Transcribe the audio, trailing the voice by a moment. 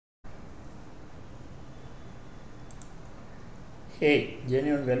Hey,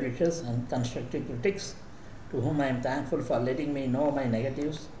 genuine well-wishers and constructive critics, to whom I am thankful for letting me know my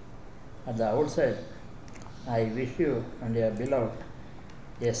negatives. At the outset, I wish you and your beloved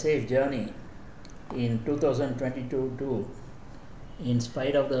a safe journey in 2022 too, in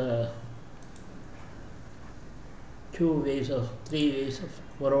spite of the three waves of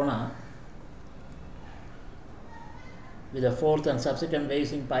corona, with the fourth and subsequent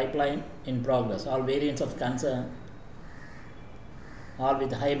waves in pipeline in progress, all variants of concern, all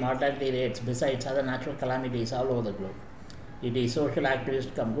with high mortality rates besides other natural calamities all over the globe. It is social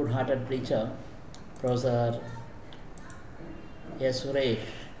activist come good-hearted preacher, Professor S. Suresh,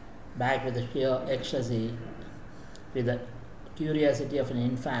 back with the sheer ecstasy, with the curiosity of an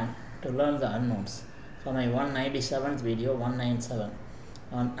infant to learn the unknowns. For my 197th video, 197,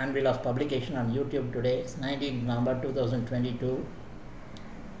 on unveil of publication on YouTube today, 19th November 2022,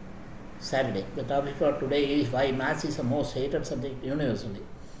 Saturday. The topic for today is why maths is the most hated subject universally.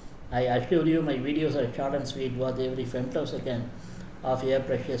 I assure you my videos are short and sweet, worth every femtosecond of your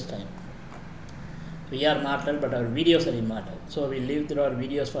precious time. We are mortal, but our videos are immortal. So we live through our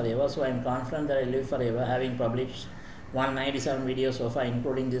videos forever. So I am confident that I live forever, having published 197 videos so far,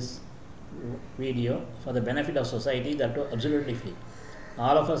 including this video, for the benefit of society, that too absolutely free.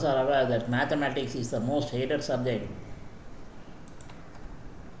 All of us are aware that mathematics is the most hated subject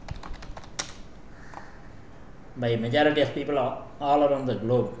by majority of people all around the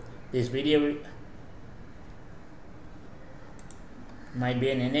globe. This video might be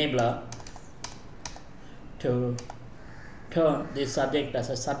an enabler to turn this subject as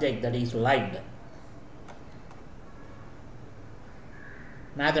a subject that is liked.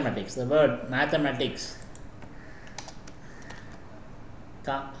 Mathematics. The word mathematics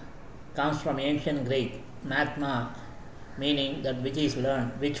comes from ancient Greek, mathma, meaning that which is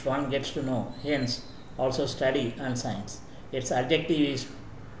learned, which one gets to know, hence also study and science. Its adjective is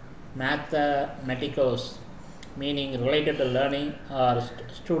mathematikos, meaning related to learning or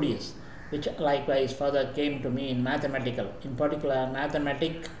studious, which likewise further came to mean mathematical. In particular,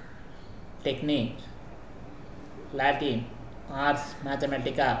 mathematic technique, Latin, ars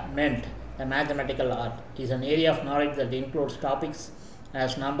mathematica, meant a mathematical art, is an area of knowledge that includes topics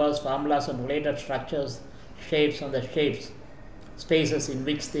as numbers, formulas, and related structures, shapes, and the spaces in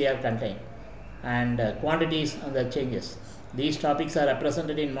which they are contained, and quantities and the changes. These topics are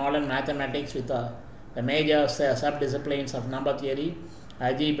represented in modern mathematics with the major subdisciplines of number theory,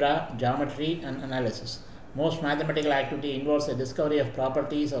 algebra, geometry, and analysis. Most mathematical activity involves the discovery of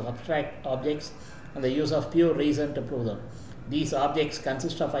properties of abstract objects and the use of pure reason to prove them. These objects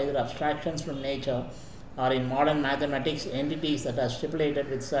consist of either abstractions from nature or, in modern mathematics, entities that are stipulated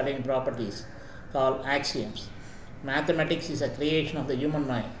with certain properties, called axioms. Mathematics is a creation of the human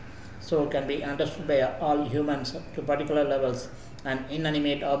mind, so can be understood by all humans to particular levels, an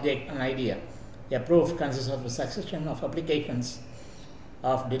inanimate object, an idea. A proof consists of a succession of applications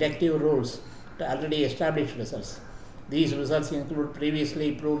of deductive rules to already established results. These results include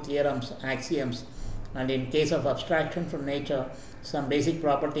previously proved theorems, axioms, and in case of abstraction from nature, some basic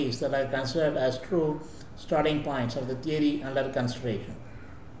properties that are considered as true starting points of the theory under consideration.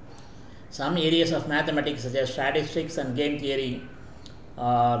 Some areas of mathematics, such as statistics and game theory,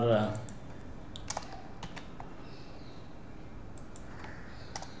 are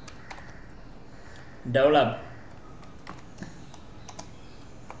developed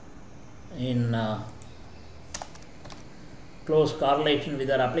in close correlation with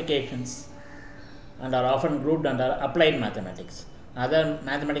their applications and are often grouped under applied mathematics. Other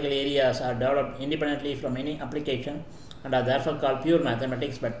mathematical areas are developed independently from any application and are therefore called pure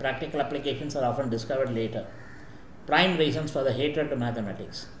mathematics, but practical applications are often discovered later. Prime reasons for the hatred to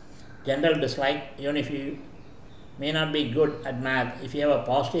mathematics. General dislike. Even if you may not be good at math, if you have a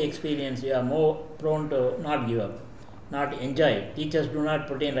positive experience, you are more prone to not give up, not enjoy it. Teachers do not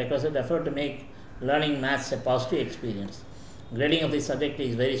put in requisite effort to make learning maths a positive experience. Grading of the subject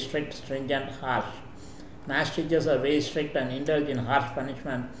is very strict, stringent, harsh. Maths teachers are very strict and indulge in harsh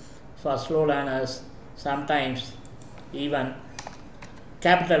punishment for slow learners, sometimes even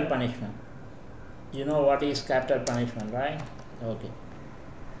capital punishment. You know what is capital punishment, right? Okay.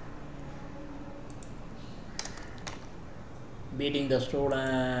 Beating the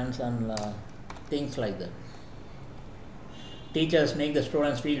students and things like that. Teachers make the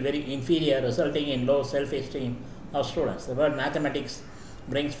students feel very inferior, resulting in low self-esteem of students. The word mathematics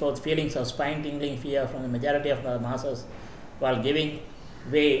brings forth feelings of spine-tingling fear from the majority of the masses, while giving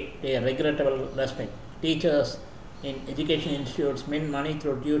way to a regrettable respect. Teachers in education institutes mint money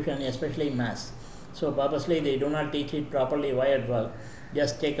through tuition, especially maths. So purposely they do not teach it properly. Why at work?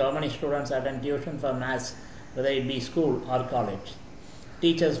 Just check how many students attend tuition for maths whether it be school or college.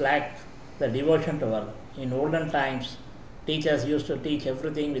 Teachers lack the devotion to work. In olden times, teachers used to teach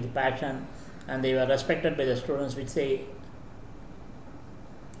everything with passion and they were respected by the students, which they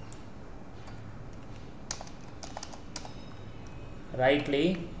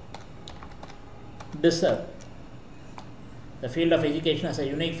rightly deserve. The field of education has a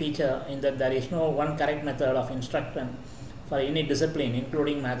unique feature in that there is no one correct method of instruction for any discipline,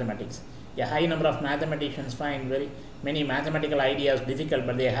 including mathematics. A high number of mathematicians find very many mathematical ideas difficult,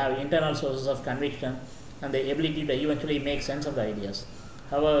 but they have internal sources of conviction and the ability to eventually make sense of the ideas.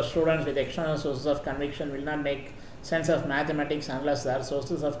 However, students with external sources of conviction will not make sense of mathematics unless their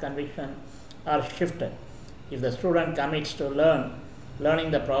sources of conviction are shifted. If the student commits to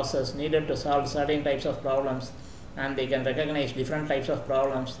learning the process needed to solve certain types of problems and they can recognize different types of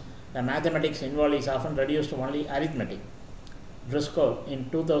problems, the mathematics involved is often reduced to only arithmetic. Driscoll in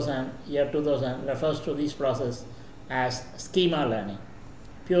 2000 refers to this process as schema learning.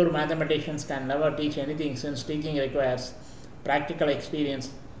 Pure mathematicians can never teach anything since teaching requires practical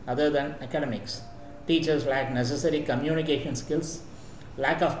experience other than academics. Teachers lack necessary communication skills,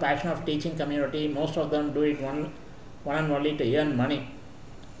 lack of passion of teaching community. Most of them do it one and only to earn money,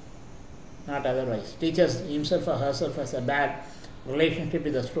 not otherwise. Teachers himself or herself has a bad relationship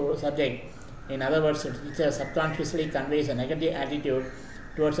with the subject. In other words, the teacher subconsciously conveys a negative attitude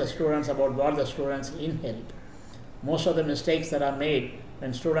towards the students about what the students inherit. Most of the mistakes that are made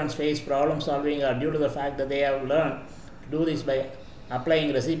when students face problem solving are due to the fact that they have learned to do this by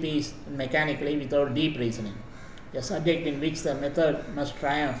applying recipes mechanically without deep reasoning. A subject in which the method must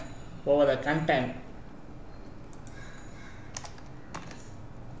triumph over the content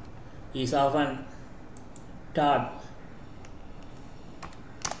is often taught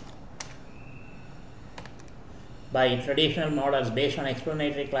by traditional models based on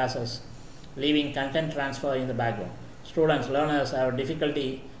explanatory classes, leaving content transfer in the background. Students, learners have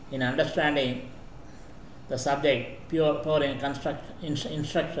difficulty in understanding the subject, poor in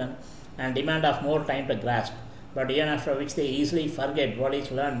instruction and demand of more time to grasp, but even after which they easily forget what is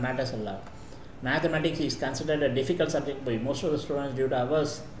learned matters a lot. Mathematics is considered a difficult subject by most of the students due to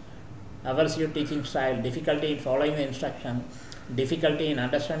aversive teaching style, difficulty in following the instruction, difficulty in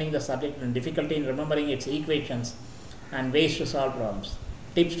understanding the subject, and difficulty in remembering its equations and ways to solve problems.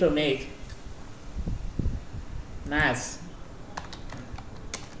 Tips to make maths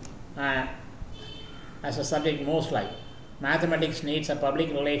as a subject most liked. Mathematics needs a public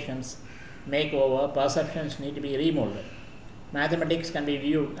relations makeover. Perceptions need to be remolded. Mathematics can be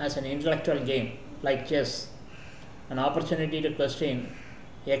viewed as an intellectual game like chess, an opportunity to question,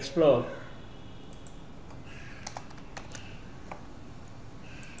 explore,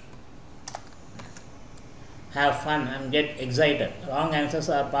 have fun and get excited. Wrong answers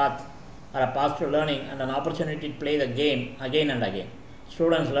are a path to learning and an opportunity to play the game again and again.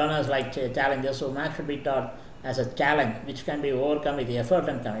 Students, learners like challenges, so math should be taught as a challenge which can be overcome with effort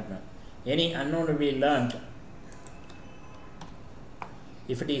and commitment. Any unknown will be learned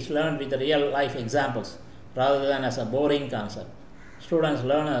if it is learned with real life examples rather than as a boring concept. Students,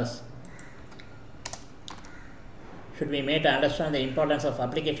 learners should be made to understand the importance of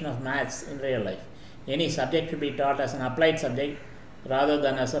application of maths in real life. Any subject should be taught as an applied subject rather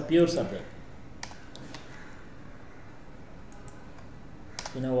than as a pure subject.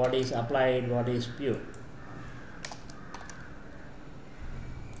 You know what is applied, what is pure.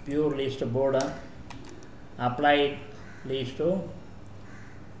 Pure leads to boredom, applied leads to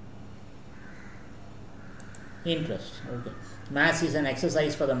interest. Okay. Maths is an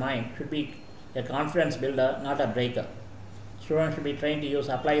exercise for the mind, should be a confidence builder, not a breaker. Students should be trained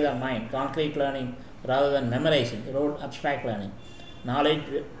to apply their mind, concrete learning rather than memorizing, rote abstract learning.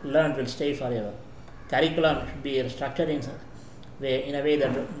 Knowledge learned will stay forever. Curriculum should be structured in a way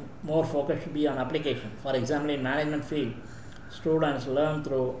that more focus should be on application. For example, in management field, students learn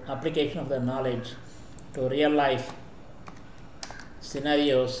through application of their knowledge to real life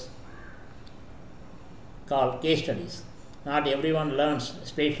scenarios called case studies. Not everyone learns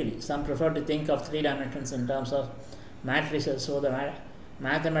spatially. Some prefer to think of 3 dimensions in terms of matrices, so the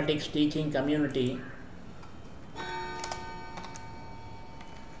mathematics teaching community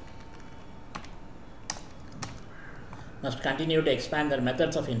must continue to expand their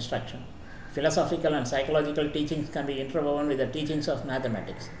methods of instruction. Philosophical and psychological teachings can be interwoven with the teachings of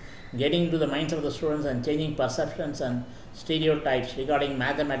mathematics. Getting into the minds of the students and changing perceptions and stereotypes regarding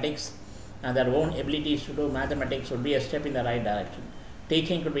mathematics and their own abilities to do mathematics would be a step in the right direction.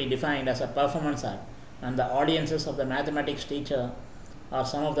 Teaching could be defined as a performance art, and the audiences of the mathematics teacher are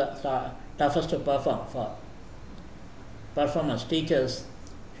some of the toughest to perform for. Performance teachers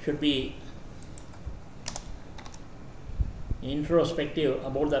should be introspective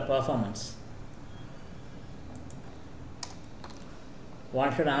about their performance.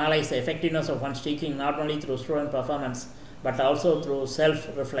 One should analyze the effectiveness of one's teaching not only through student performance but also through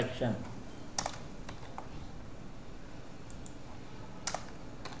self-reflection.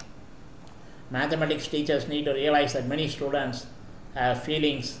 Mathematics teachers need to realize that many students have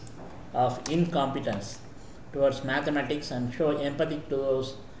feelings of incompetence towards mathematics and show empathy to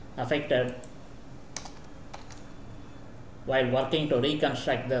those affected while working to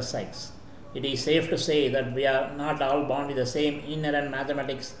reconstruct their sites. It is safe to say that we are not all born with the same inherent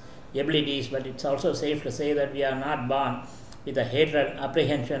mathematics abilities, but it's also safe to say that we are not born with a hatred,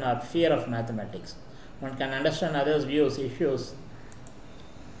 apprehension, or fear of mathematics. One can understand others' views, issues,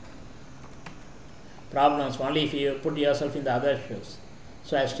 problems only if you put yourself in the other shoes.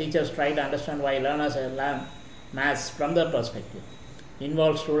 So as teachers try to understand why learners learn maths from their perspective,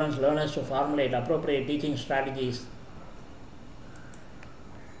 involve students, learners to formulate appropriate teaching strategies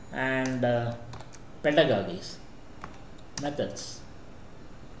and pedagogies, methods.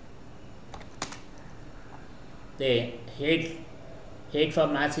 They hate for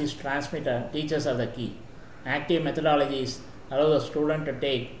maths is transmitted, teachers are the key. Active methodologies allow the student to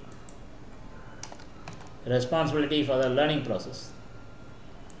take responsibility for the learning process.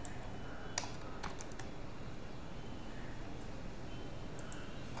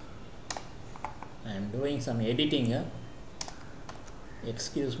 I am doing some editing here.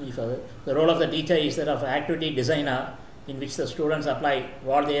 Excuse me for that. The role of the teacher is that of activity designer, in which the students apply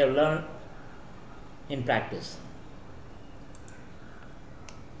what they have learned in practice.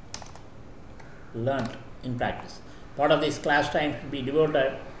 Learned in practice. Part of this class time should be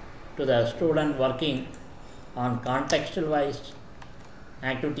devoted to the student working on contextualized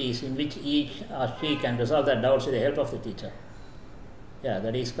activities in which each or she can resolve their doubts with the help of the teacher. Yeah,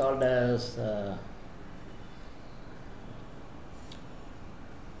 that is called as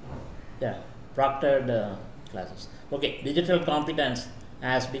proctored classes. Okay, digital competence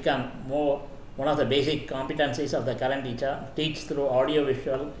has become one of the basic competencies of the current teacher. Teach through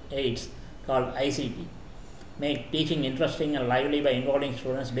audio-visual aids called ICT. Make teaching interesting and lively by involving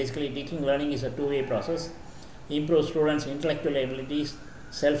students. Basically, teaching learning is a two-way process. Improve students' intellectual abilities,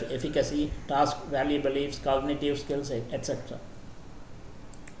 self-efficacy, task value beliefs, cognitive skills, etc.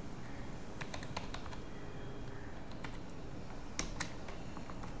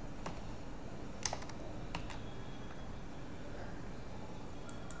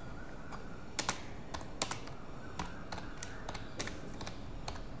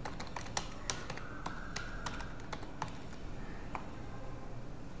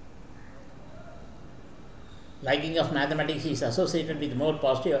 Liking of mathematics is associated with more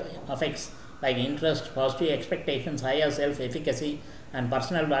positive effects like interest, positive expectations, higher self-efficacy, and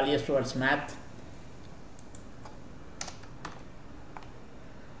personal values towards math,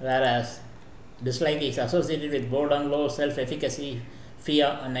 whereas dislike is associated with boredom, low self-efficacy,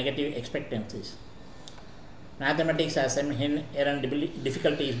 fear, and negative expectancies. Mathematics has some inherent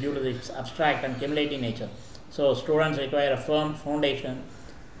difficulties due to its abstract and cumulative nature, so students require a firm foundation.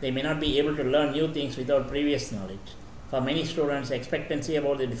 They may not be able to learn new things without previous knowledge. For many students, expectancy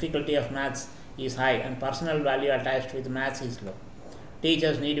about the difficulty of maths is high and personal value attached with maths is low.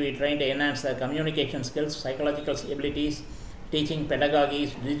 Teachers need to be trained to enhance their communication skills, psychological abilities, teaching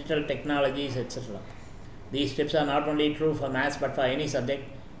pedagogies, digital technologies, etc. These tips are not only true for maths but for any subject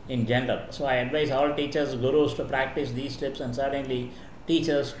in general. So I advise all teachers, gurus to practice these tips, and certainly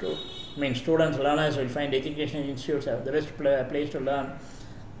teachers students, learners will find educational institutes are the best place to learn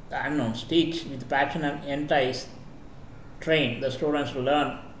the unknowns. Teach with passion and entice. Train the students to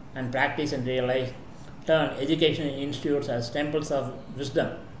learn and practice and realize. Turn educational institutes as temples of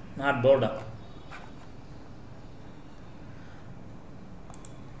wisdom, not boredom.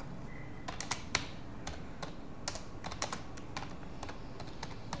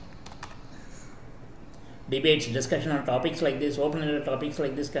 Debates, discussion on topics like this, open-ended topics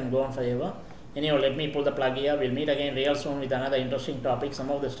like this can go on forever. Anyhow, let me pull the plug here. We'll meet again real soon with another interesting topic.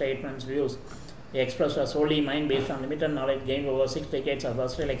 Some of the statements, views expressed are solely mine based on limited knowledge gained over 6 decades of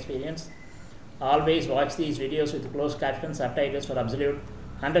versatile experience. Always watch these videos with closed captions, subtitles for absolute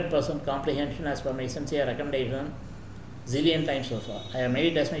 100% comprehension as per my sincere recommendation. Zillion times so far. I have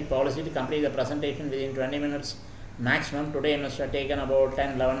made it as my policy to complete the presentation within 20 minutes maximum. Today I must have taken about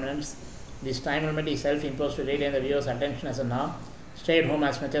 10-11 minutes. This time limit is self-imposed to retain the viewer's attention as a norm. Stay at home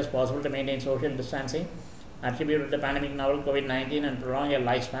as much as possible to maintain social distancing. Attributed to the pandemic novel COVID-19 and prolong your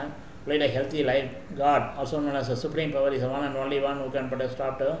lifespan. Lead a healthy life. God, also known as the Supreme Power, is the one and only one who can put a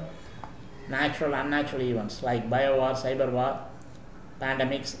stop to natural, unnatural events like biowar, cyber war,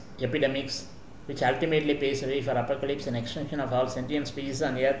 pandemics, epidemics, which ultimately paves the way for apocalypse and extinction of all sentient species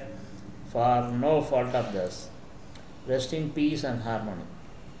on earth for no fault of theirs. Rest in peace and harmony.